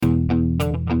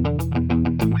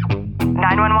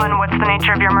What's the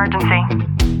nature of your emergency?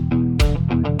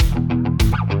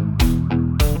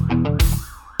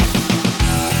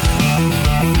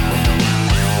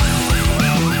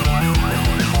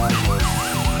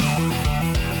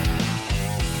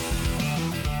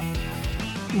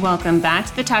 Welcome back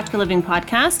to the Tactical Living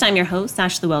Podcast. I'm your host,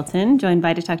 Ashley Welton, joined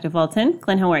by Detective Welton.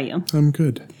 Glenn, how are you? I'm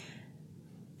good.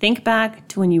 Think back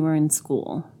to when you were in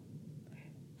school.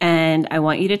 And I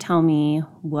want you to tell me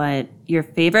what your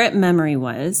favorite memory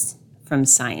was from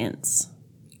science.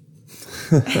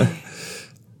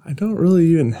 I don't really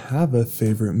even have a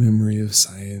favorite memory of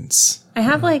science. I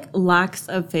have lakhs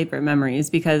of favorite memories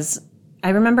because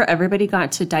I remember everybody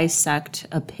got to dissect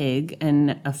a pig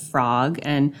and a frog,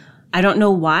 and I don't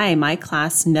know why my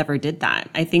class never did that.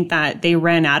 I think that they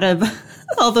ran out of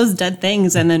all those dead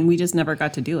things, and then we just never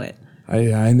got to do it.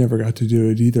 I never got to do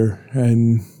it either,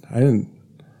 and I don't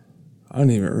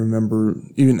even remember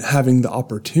even having the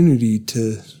opportunity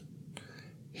to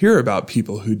hear about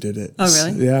people who did it. Oh,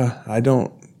 really? Yeah, I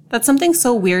don't. That's something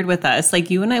so weird with us.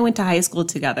 Like, you and I went to high school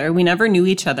together. We never knew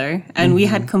each other, and we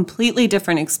had completely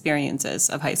different experiences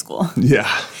of high school. Yeah.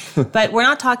 But we're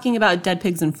not talking about dead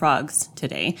pigs and frogs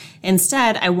today.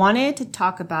 Instead, I wanted to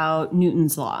talk about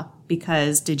Newton's Law,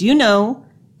 because did you know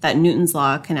that Newton's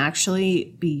Law can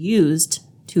actually be used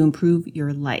to improve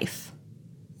your life?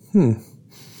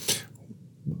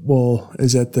 Well,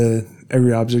 is that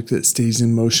every object that stays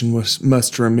in motion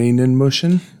must remain in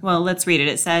motion? Well, let's read it.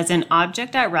 It says, an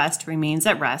object at rest remains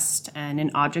at rest, and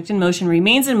an object in motion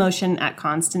remains in motion at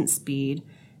constant speed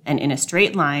and in a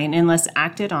straight line unless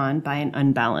acted on by an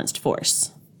unbalanced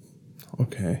force.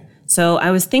 Okay. So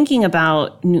I was thinking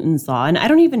about Newton's Law, and I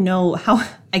don't even know how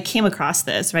I came across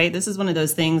this, right? This is one of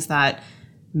those things that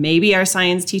maybe our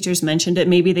science teachers mentioned it,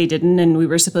 maybe they didn't, and we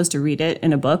were supposed to read it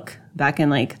in a book back in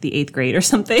the 8th grade or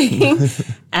something.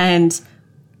 And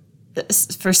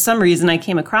for some reason I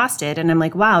came across it, and I'm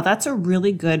like, wow, that's a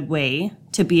really good way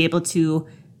to be able to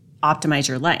optimize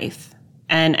your life.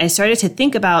 And I started to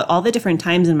think about all the different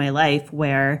times in my life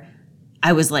where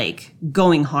I was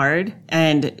going hard,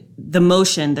 and the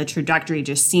motion, the trajectory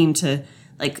just seemed to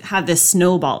have this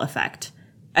snowball effect.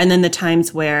 And then the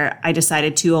times where I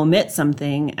decided to omit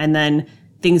something, and then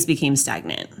things became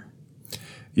stagnant.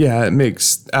 Yeah, it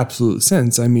makes absolute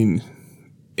sense. I mean,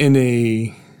 in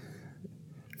a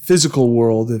physical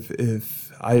world,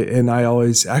 if I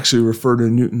always actually refer to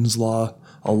Newton's Law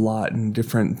a lot in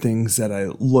different things that I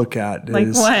look at. Like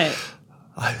what?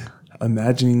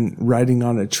 Imagining riding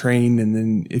on a train, and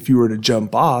then if you were to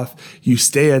jump off, you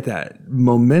stay at that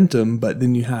momentum, but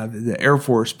then you have the Air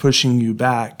Force pushing you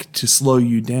back to slow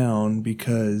you down,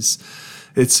 because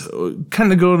it's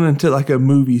kind of going into a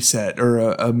movie set or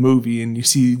a movie, and you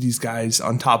see these guys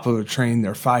on top of a train,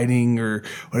 they're fighting or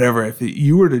whatever. If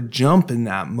you were to jump in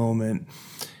that moment,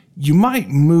 you might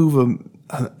move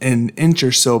an inch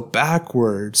or so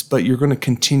backwards, but you're going to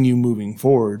continue moving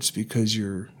forwards because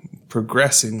you're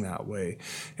progressing that way.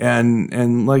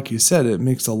 And like you said, it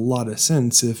makes a lot of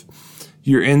sense. If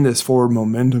you're in this forward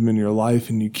momentum in your life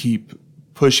and you keep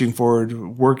pushing forward,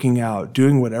 working out,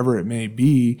 doing whatever it may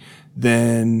be,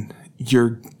 then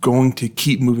you're going to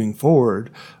keep moving forward.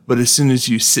 But as soon as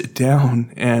you sit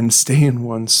down and stay in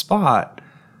one spot,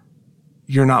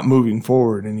 you're not moving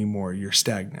forward anymore. You're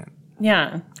stagnant.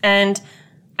 Yeah. And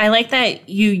I like that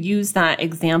you use that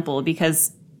example,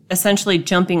 because essentially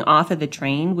jumping off of the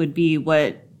train would be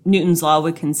what Newton's Law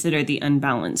would consider the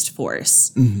unbalanced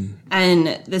force. Mm-hmm.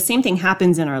 And the same thing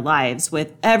happens in our lives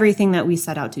with everything that we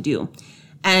set out to do.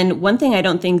 And one thing I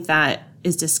don't think that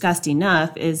is discussed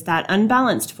enough is that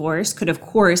unbalanced force could, of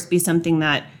course, be something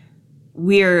that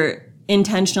we're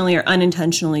intentionally or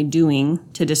unintentionally doing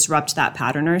to disrupt that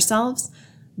pattern ourselves.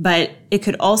 But it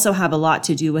could also have a lot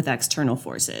to do with external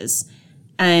forces.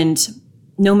 And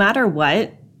no matter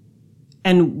what,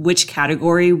 and which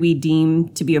category we deem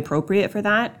to be appropriate for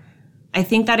that, I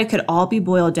think that it could all be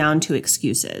boiled down to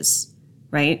excuses,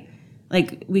 right?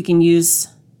 We can use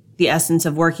the essence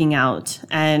of working out,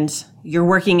 and you're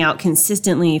working out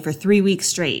consistently for 3 weeks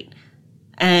straight.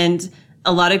 And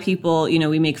a lot of people,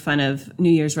 we make fun of New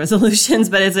Year's resolutions,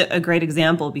 but it's a great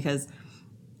example, because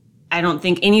I don't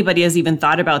think anybody has even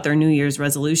thought about their New Year's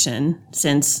resolution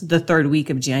since the 3rd week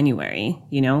of January,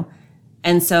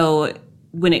 And so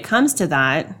when it comes to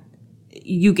that,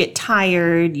 you get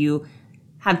tired, you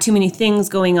have too many things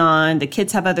going on, the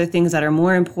kids have other things that are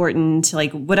more important,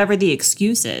 whatever the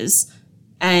excuse is.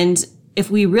 And if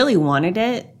we really wanted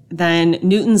it, then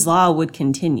Newton's Law would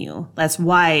continue. That's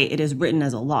why it is written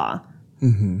as a law.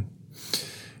 Mm-hmm.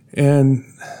 And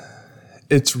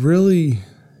it's really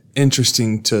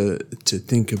interesting to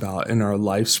think about in our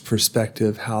life's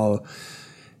perspective how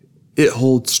it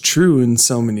holds true in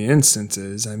so many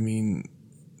instances. I mean,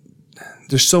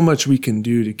 there's so much we can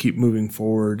do to keep moving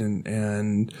forward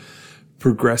and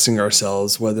progressing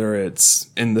ourselves, whether it's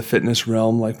in the fitness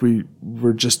realm like we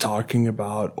were just talking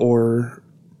about, or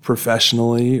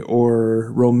professionally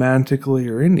or romantically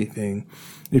or anything.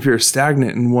 If you're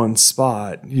stagnant in one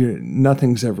spot,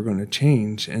 nothing's ever going to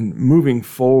change. And moving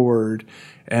forward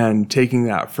and taking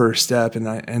that first step, and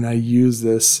I use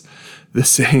this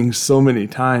saying so many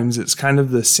times, it's kind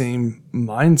of the same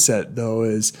mindset though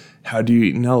as how do you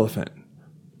eat an elephant?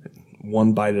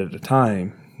 One bite at a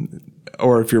time.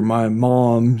 Or if you're my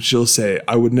mom, she'll say,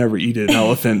 I would never eat an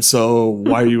elephant, so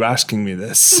why are you asking me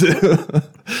this?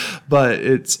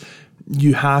 But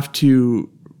you have to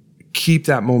keep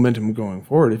that momentum going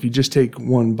forward. If you just take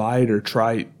one bite or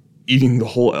try eating the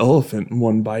whole elephant in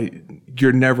one bite,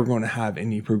 you're never going to have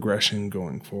any progression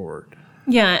going forward.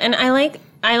 Yeah, and I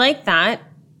like that,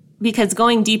 because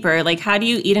going deeper, like, how do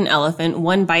you eat an elephant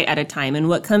one bite at a time? And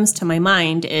what comes to my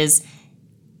mind is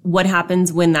what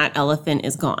happens when that elephant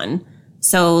is gone.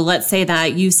 So let's say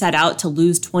that you set out to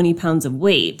lose 20 pounds of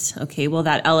weight. Okay, well,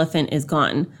 that elephant is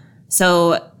gone.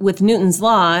 So with Newton's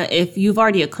law, if you've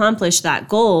already accomplished that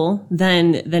goal,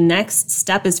 then the next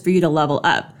step is for you to level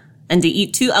up and to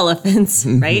eat 2 elephants,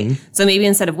 right? So maybe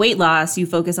instead of weight loss, you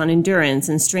focus on endurance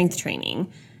and strength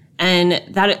training. And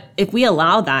that, if we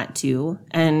allow that to,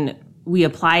 and we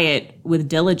apply it with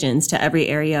diligence to every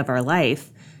area of our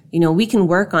life, we can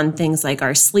work on things like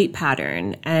our sleep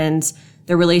pattern and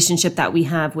the relationship that we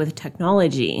have with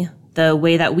technology, the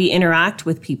way that we interact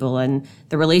with people, and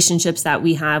the relationships that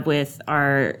we have with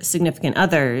our significant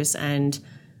others and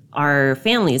our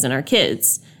families and our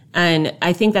kids. And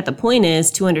I think that the point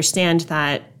is to understand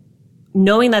that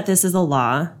knowing that this is a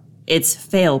law, it's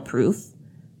fail-proof.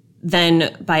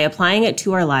 Then by applying it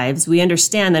to our lives, we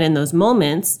understand that in those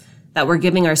moments that we're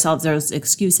giving ourselves those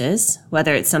excuses,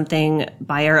 whether it's something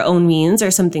by our own means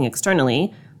or something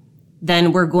externally,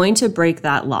 then we're going to break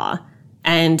that law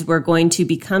and we're going to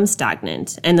become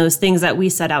stagnant. And those things that we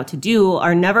set out to do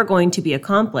are never going to be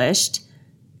accomplished.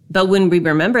 But when we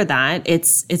remember that,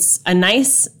 it's a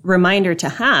nice reminder to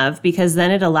have, because then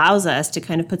it allows us to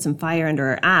kind of put some fire under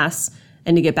our ass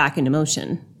and to get back into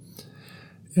motion.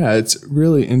 Yeah, it's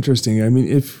really interesting. I mean,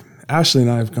 if Ashley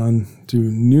and I have gone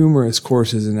through numerous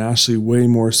courses, and Ashley way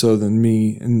more so than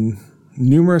me, and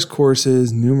numerous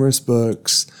courses, numerous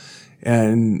books,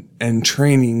 and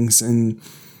trainings, and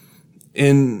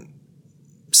in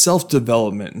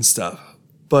self-development and stuff.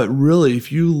 But really,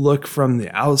 if you look from the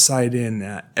outside in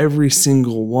at every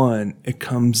single one, it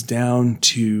comes down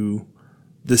to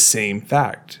the same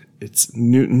fact. It's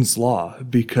Newton's law,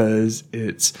 because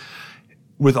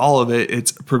with all of it,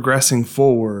 it's progressing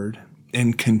forward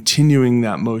and continuing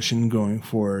that motion going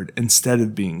forward instead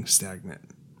of being stagnant.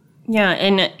 Yeah.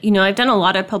 And, I've done a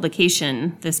lot of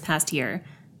publication this past year,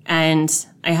 and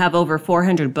I have over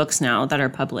 400 books now that are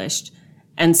published.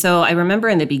 And so I remember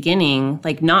in the beginning,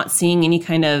 like, not seeing any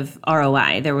kind of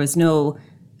ROI. There was no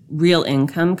real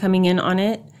income coming in on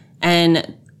it.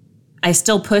 And I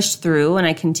still pushed through, and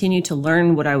I continued to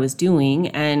learn what I was doing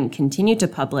and continued to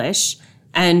publish.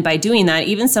 And by doing that,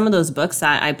 even some of those books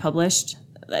that I published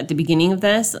at the beginning of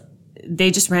this, they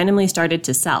just randomly started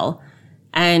to sell.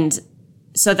 And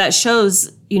so that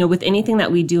shows, with anything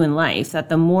that we do in life, that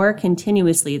the more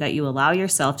continuously that you allow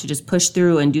yourself to just push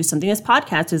through and do something, this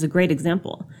podcast is a great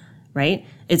example, right?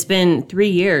 It's been 3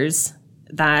 years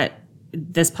that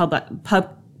this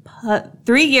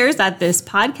 3 years that this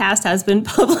podcast has been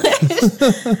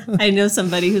published. I know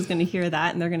somebody who's going to hear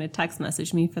that and they're going to text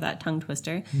message me for that tongue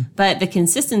twister. But the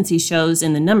consistency shows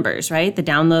in the numbers, right? The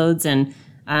downloads and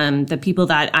the people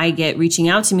that I get reaching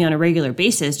out to me on a regular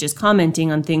basis, just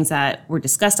commenting on things that were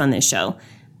discussed on this show.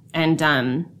 And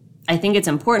I think it's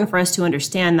important for us to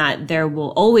understand that there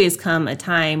will always come a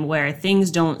time where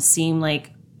things don't seem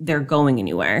like they're going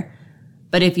anywhere.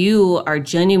 But if you are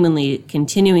genuinely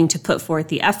continuing to put forth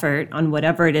the effort on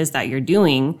whatever it is that you're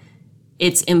doing,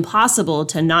 it's impossible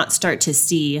to not start to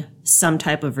see some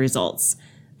type of results.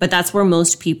 But that's where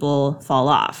most people fall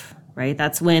off, right?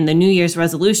 That's when the New Year's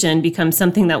resolution becomes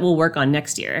something that we'll work on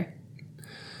next year.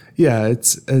 Yeah,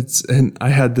 it's and I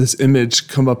had this image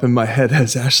come up in my head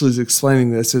as Ashley's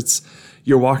explaining this. It's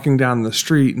you're walking down the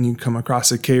street and you come across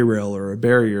a K-rail or a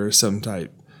barrier of some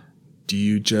type. Do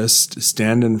you just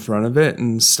stand in front of it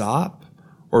and stop,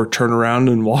 or turn around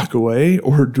and walk away,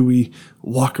 or do we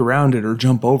walk around it or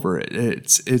jump over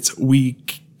it? We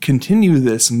continue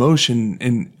this motion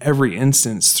in every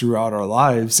instance throughout our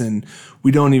lives, and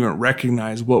we don't even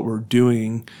recognize what we're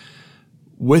doing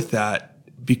with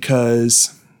that,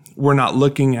 because we're not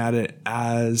looking at it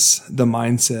as the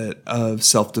mindset of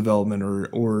self-development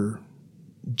or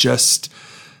just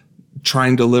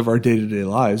trying to live our day-to-day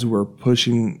lives.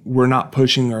 We're not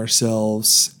pushing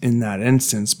ourselves in that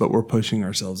instance, but we're pushing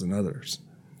ourselves in others.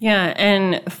 Yeah,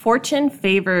 and fortune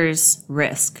favors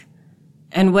risk.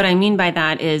 And what I mean by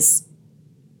that is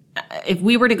if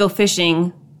we were to go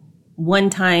fishing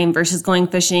one time versus going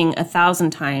fishing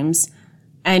 1,000 times,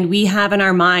 and we have in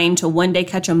our mind to one day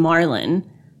catch a marlin,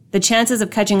 the chances of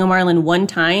catching a marlin one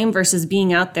time versus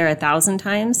being out there 1,000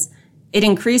 times, it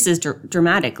increases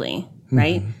dramatically,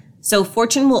 right? Mm-hmm. So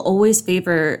fortune will always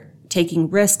favor taking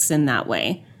risks in that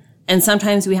way. And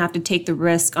sometimes we have to take the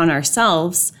risk on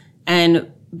ourselves. And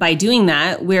by doing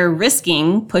that, we're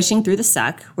risking pushing through the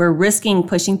suck. We're risking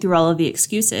pushing through all of the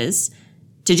excuses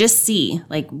to just see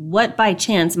like what by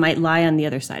chance might lie on the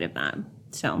other side of that.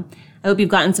 So I hope you've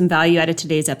gotten some value out of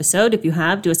today's episode. If you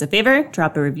have, do us a favor,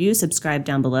 drop a review, subscribe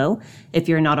down below. If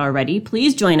you're not already,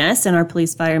 please join us in our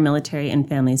Police, Fire, Military, and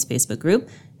Families Facebook group.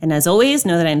 And as always,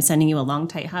 know that I'm sending you a long,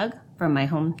 tight hug from my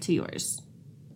home to yours.